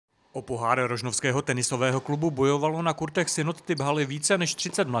O Pohár Rožnovského tenisového klubu bojovalo na kurtech Synottip haly více než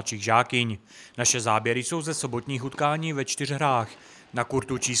 30 mladších žákyň. Naše záběry jsou ze sobotních utkání ve 4 hrách. Na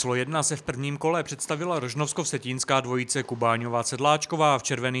kurtu číslo 1 se v prvním kole představila rožnovsko-vsetínská dvojice Kubáňová-Sedláčková v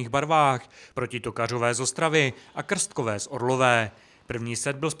červených barvách proti Tokařové z Ostravy a Krstkové z Orlové. První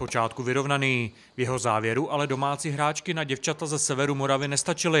set byl zpočátku vyrovnaný. V jeho závěru ale domácí hráčky na děvčata ze severu Moravy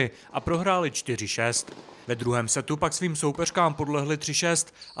nestačily a prohrály 4-6. Ve druhém setu pak svým soupeřkám podlehly 3-6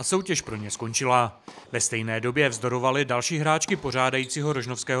 a soutěž pro ně skončila. Ve stejné době vzdorovaly další hráčky pořádajícího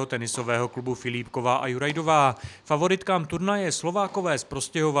rožnovského tenisového klubu Filípková a Jurajdová, favoritkám turnaje Slovákové z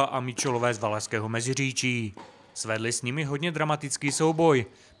Prostějova a Míčolové z Valašského Meziříčí. Svedli s nimi hodně dramatický souboj.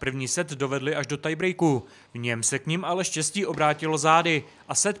 První set dovedli až do tiebreaku, v něm se k ním ale štěstí obrátilo zády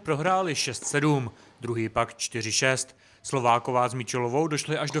a set prohráli 6-7, druhý pak 4-6. Slováková s Míčolovou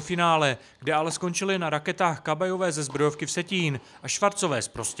došly až do finále, kde ale skončili na raketách Kabajové ze Zbrojovky Vsetín a Švarcové z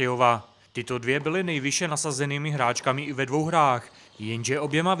Prostějova. Tyto dvě byly nejvýše nasazenými hráčkami i ve dvou hrách, jenže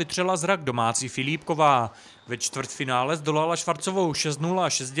oběma vytřela zrak domácí Filípková. Ve čtvrtfinále zdolala Švarcovou 6-0 a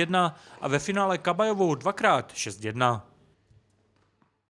 6-1 a ve finále Kabajovou dvakrát 6-1.